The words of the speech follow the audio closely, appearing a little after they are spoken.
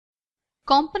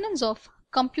Components of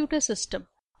computer system,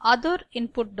 other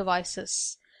input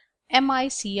devices,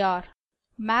 MICR,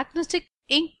 magnetic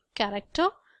ink character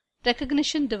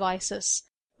recognition devices,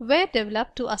 were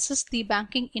developed to assist the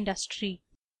banking industry.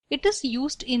 It is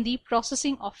used in the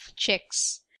processing of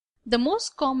checks. The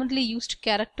most commonly used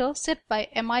character set by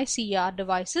MICR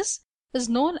devices is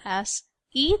known as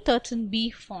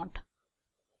E13B font,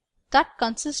 that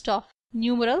consists of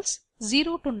numerals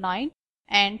 0 to 9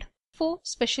 and 4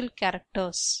 special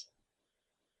characters.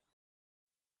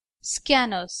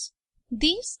 Scanners.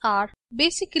 These are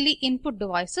basically input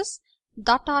devices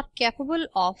that are capable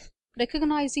of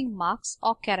recognizing marks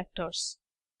or characters.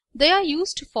 They are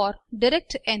used for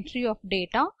direct entry of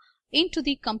data into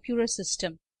the computer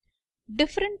system.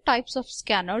 Different types of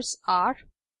scanners are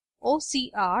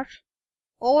OCR,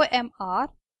 OMR,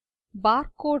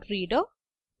 barcode reader,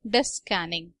 desk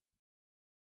scanning.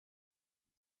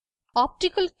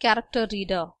 Optical character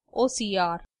reader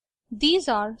OCR. These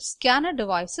are scanner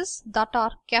devices that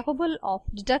are capable of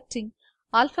detecting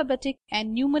alphabetic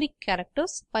and numeric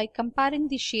characters by comparing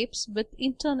the shapes with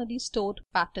internally stored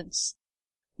patterns.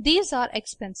 These are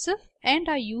expensive and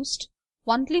are used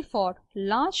only for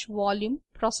large volume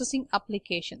processing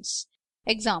applications.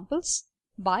 Examples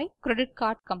by credit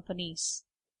card companies.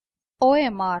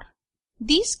 OMR.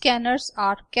 These scanners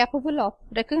are capable of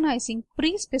recognizing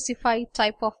pre-specified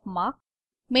type of mark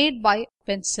made by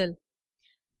pencil.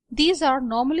 These are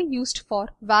normally used for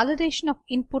validation of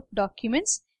input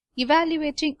documents,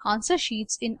 evaluating answer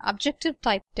sheets in objective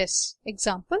type tests.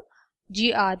 Example,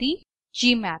 GRE,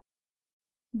 GMAT.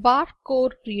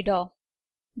 Barcode reader.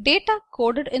 Data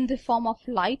coded in the form of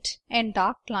light and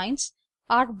dark lines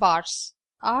or bars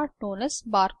are known as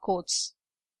barcodes.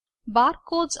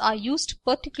 Barcodes are used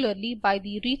particularly by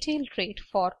the retail trade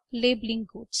for labeling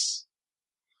goods.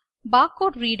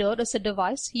 Barcode reader is a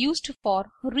device used for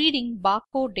reading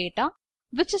barcode data,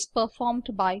 which is performed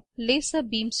by laser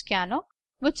beam scanner,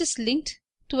 which is linked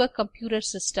to a computer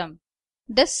system.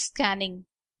 Desk scanning.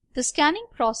 The scanning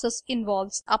process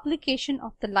involves application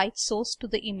of the light source to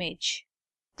the image.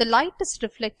 The light is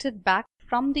reflected back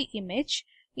from the image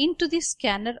into the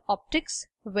scanner optics,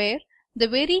 where the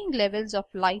varying levels of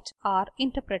light are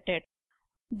interpreted.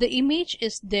 The image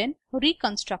is then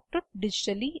reconstructed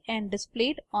digitally and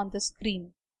displayed on the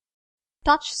screen.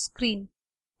 Touch screen.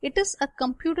 It is a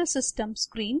computer system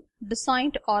screen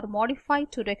designed or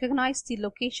modified to recognize the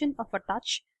location of a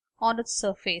touch on its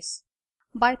surface.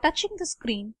 By touching the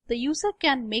screen, the user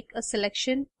can make a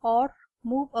selection or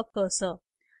move a cursor.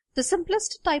 The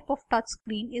simplest type of touch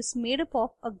screen is made up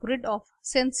of a grid of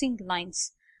sensing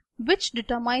lines, which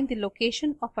determine the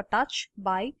location of a touch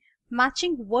by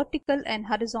matching vertical and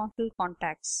horizontal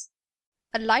contacts.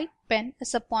 A light pen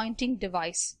is a pointing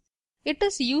device. It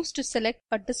is used to select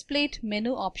a displayed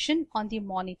menu option on the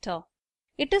monitor.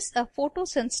 It is a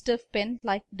photosensitive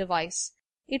pen-like device.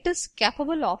 It is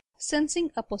capable of sensing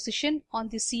a position on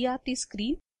the CRT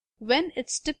screen when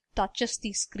its tip touches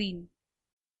the screen.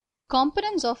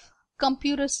 Components of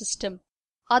computer system,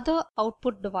 other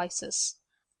output devices.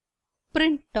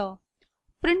 Printer.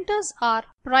 Printers are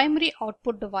primary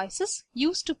output devices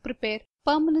used to prepare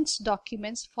permanent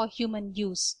documents for human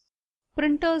use.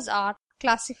 Printers are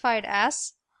classified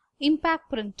as impact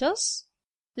printers,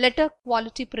 letter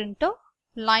quality printer,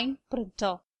 line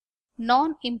printer,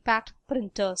 non-impact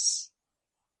printers.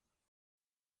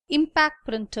 Impact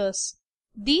printers.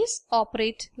 These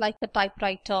operate like a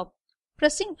typewriter,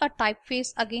 pressing a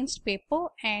typeface against paper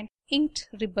and inked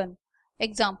ribbon.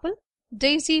 Example,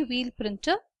 daisy wheel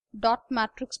printer, dot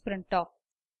matrix printer.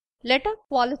 Letter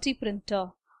quality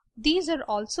printer. These are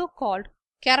also called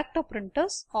character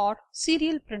printers or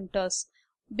serial printers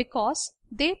because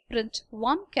they print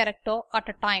one character at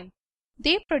a time.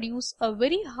 They produce a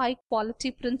very high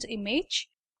quality print image,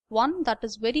 one that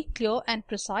is very clear and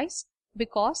precise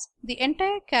because the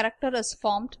entire character is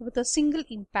formed with a single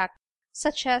impact,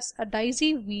 such as a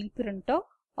daisy wheel printer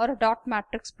or a dot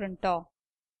matrix printer.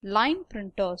 Line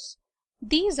printers.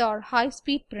 These are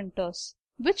high-speed printers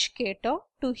which cater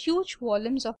to huge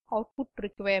volumes of output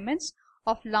requirements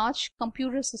of large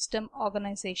computer system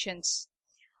organizations.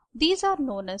 These are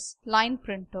known as line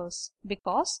printers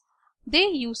because they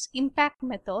use impact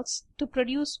methods to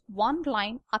produce one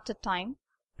line at a time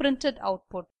printed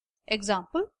output.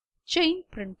 Example, chain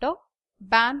printer,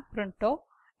 band printer,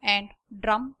 and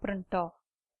drum printer.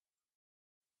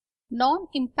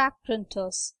 Non-impact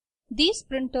printers. These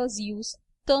printers use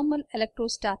thermal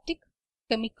electrostatic,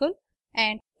 chemical,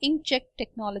 and inkjet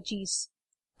technologies.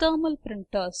 Thermal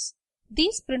printers.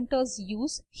 These printers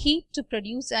use heat to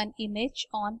produce an image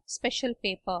on special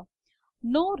paper.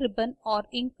 No ribbon or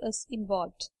ink is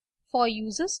involved. For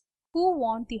users who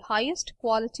want the highest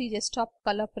quality desktop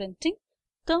color printing,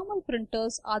 thermal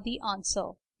printers are the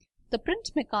answer. The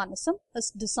print mechanism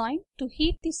is designed to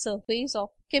heat the surface of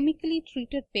chemically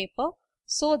treated paper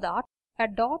so that a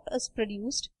dot is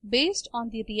produced based on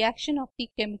the reaction of the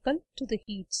chemical to the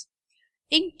heats.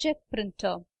 Inkjet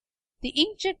printer. The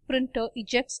inkjet printer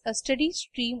ejects a steady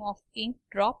stream of ink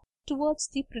drop towards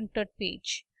the printed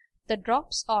page. The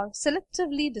drops are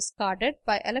selectively discarded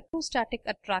by electrostatic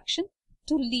attraction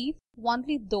to leave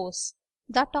only those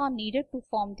that are needed to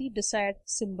form the desired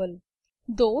symbol.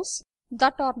 Those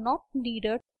that are not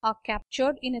needed are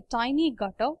captured in a tiny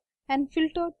gutter and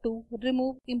filtered to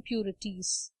remove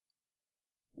impurities.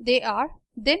 They are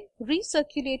then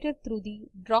recirculated through the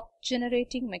drop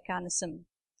generating mechanism.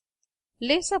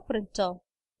 Laser printer.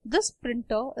 This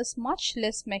printer is much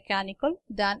less mechanical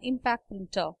than impact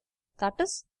printer. That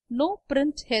is, no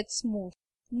print heads move,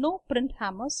 no print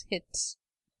hammers hits,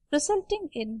 resulting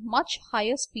in much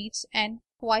higher speeds and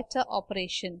quieter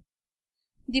operation.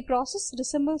 The process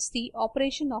resembles the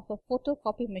operation of a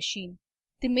photocopy machine.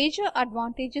 The major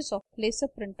advantages of laser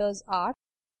printers are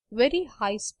very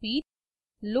high speed,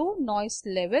 low noise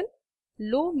level,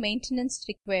 low maintenance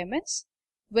requirements,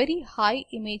 very high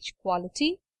image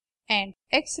quality, and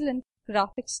excellent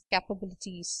graphics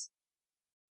capabilities.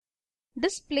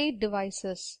 Display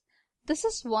devices. This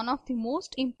is one of the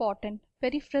most important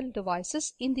peripheral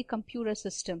devices in the computer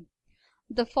system.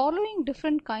 The following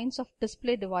different kinds of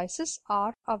display devices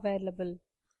are available.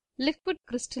 Liquid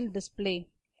crystal display,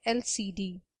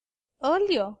 LCD.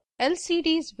 Earlier,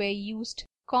 LCDs were used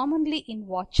commonly in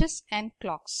watches and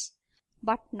clocks,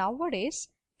 but nowadays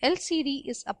LCD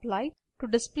is applied to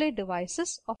display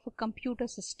devices of a computer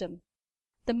system.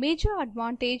 The major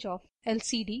advantage of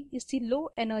LCD is the low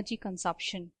energy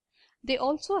consumption. They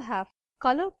also have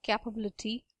color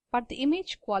capability, but the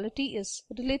image quality is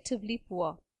relatively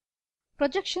poor.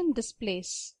 Projection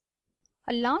displays.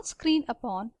 A large screen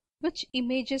upon which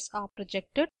images are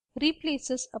projected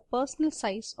replaces a personal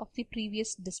size of the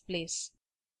previous displays.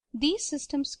 These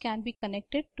systems can be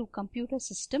connected to computer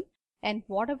system, and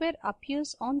whatever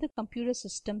appears on the computer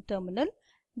system terminal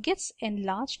gets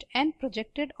enlarged and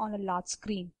projected on a large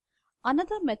screen.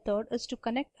 Another method is to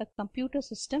connect a computer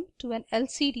system to an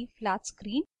LCD flat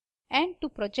screen and to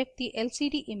project the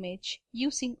LCD image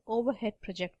using overhead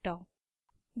projector.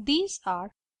 These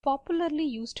are popularly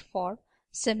used for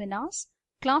seminars,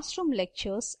 classroom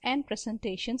lectures and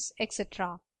presentations,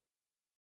 etc.